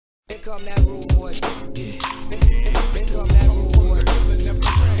come that rude boy. Yeah. Here come that rude boy. Here come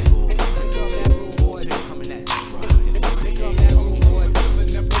that rude boy. Here come that rude boy.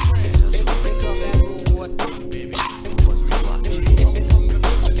 Here come that rude boy. Baby, what's the block? Here come that rude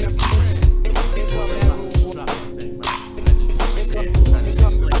boy. Here come that rude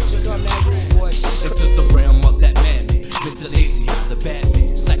boy. Into the realm of that man, Mr. Lazy, the bad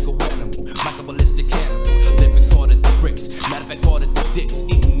man, psycho animal, microballistic cannibal, lyrics harder than bricks, matter of fact harder than dicks,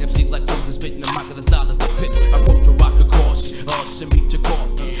 eating MCs like Runz and spitting the mic as a stylist to pitch. I broke the rock, of course, meet your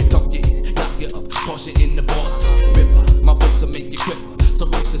coffee, dunk you in, knock you up, caution in the Boston River, my books will make you quicker,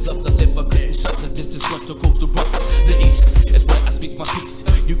 cirrhosis of the liver, getting shut to this disgruntled coastal brother. The East is where I speak my peace,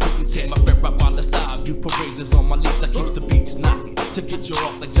 you couldn't tear my fair up on the style, you praises on my lease, I keep the beats knocking, to get you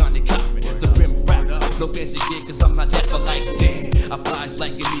off like Johnny Cochran, the rim rapper, no fancy gear cause I'm not dapper like damn, I flies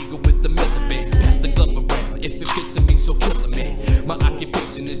like an eagle with the milliband, pass the glove around, if it fits in me so kill a man, my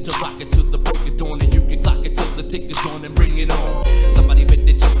occupation is to rock it till the break of dawn, and you can clock it till the tick is on and bring it on, somebody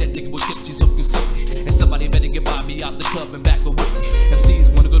better check that nigga with shit she's so consistent, and somebody better get Bobby out the club and back with me, MCs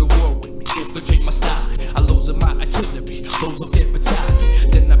wanna go to war with me, infiltrate my style, I loads of my artillery, those of their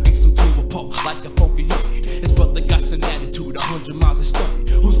battalion, then I beat some two apart like a funky youngin', his brother got an attitude, 100 miles of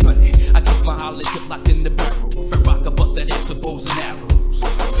study, who's money? I keep my hollow tip locked in the barrel, Fred Rock, I bust that ass with bows and arrows.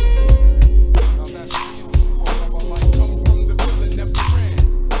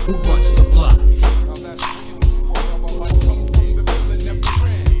 Who runs the block?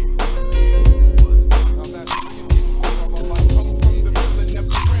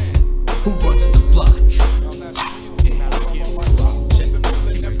 Who runs the block?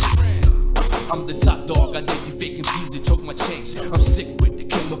 I'm the top dog, I dare you fake MCs to choke my chains. I'm sick with the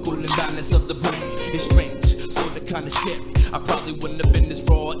chemical imbalance of the brain. It's strange, sorta kinda scary. I probably wouldn't have been this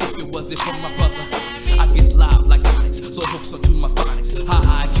raw if it wasn't for my brother. I get live like Onyx, so hooks onto my phonics. How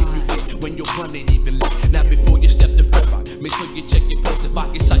high can you get when you're running evenly? Now before you step to Fred Rock, make sure you check your pulse. If I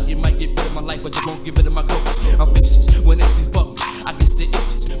get shot, you might get rid of my life, but you won't give it to my ghost. I'm vicious, when MCs bug me, I get the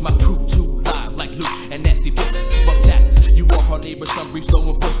itches. My crew too live like Luke and nasty bitches. Rough tactics, you walk our neighbor, some brief, so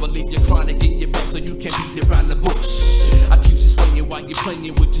and push, but leave your chronic in your back so you can't beat around the bush. I keep you swinging while you're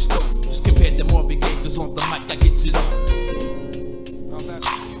playing with your stones. Compared to Marvin Gaye, cause on the mic I get it on.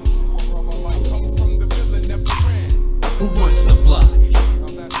 Who runs the block?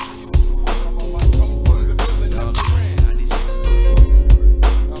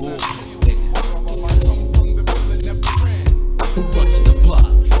 Who runs the block?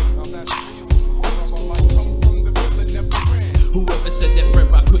 Whoever said that Fred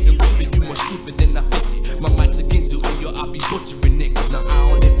Rock couldn't rip it, you more stupid than I figured. My mic's against you and your I'll be butchering niggas. Now I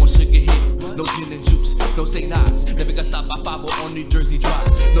don't live on Sugar Hill, no gin and juice, no St. Ives. Never got stopped by 5 on New Jersey Drive.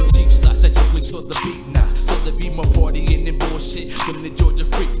 No cheap shots, I just make sure the beat nice. So there be more partying and bullshit than the Georgia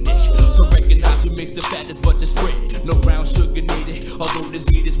Freaknik. So recognize who makes the fattest but the spread. No brown sugar needed, although this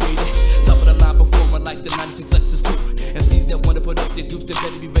beat is weighted. Top of the line performer like the 96 Lexus Coupe. MCs that wanna put up their dukes, they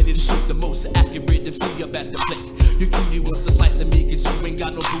better be ready to shoot the most accurate MC up at the plate. Your cutie wants to slice of me cause you ain't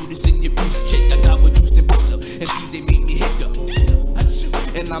got no Buddhist in your beefcake. I got what Houston Bishop, MCs they make me hiccup.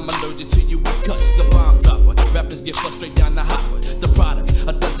 And I'm allergic to you with cuts, the bomb dropper. Rappers get frustrated down the hopper. The product,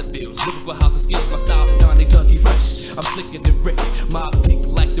 a dollar bills, lyrical house of skills. My style's Donnie Dougie fresh. I'm sicker than Rick. My peak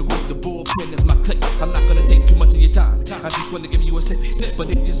like the root, the bullpen is my click. I'm not gonna take too much of your time. I just wanna give you a snippet, but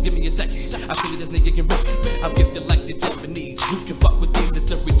if you just give me a second, I figure this nigga can rip it. I'm gifted like the Japanese. Who can fuck with these?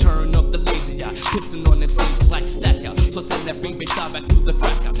 It's the return of the lazy eye. Pissing on them seeds like stack out. So send that freebie style back to the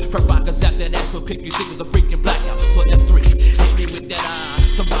crack out. Fred Rockers after that, so kick your niggas a freaking blackout. So F3, hit me with that eye.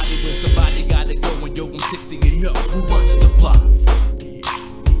 Somebody gotta go and yo, I'm 60 and up. Who runs the block?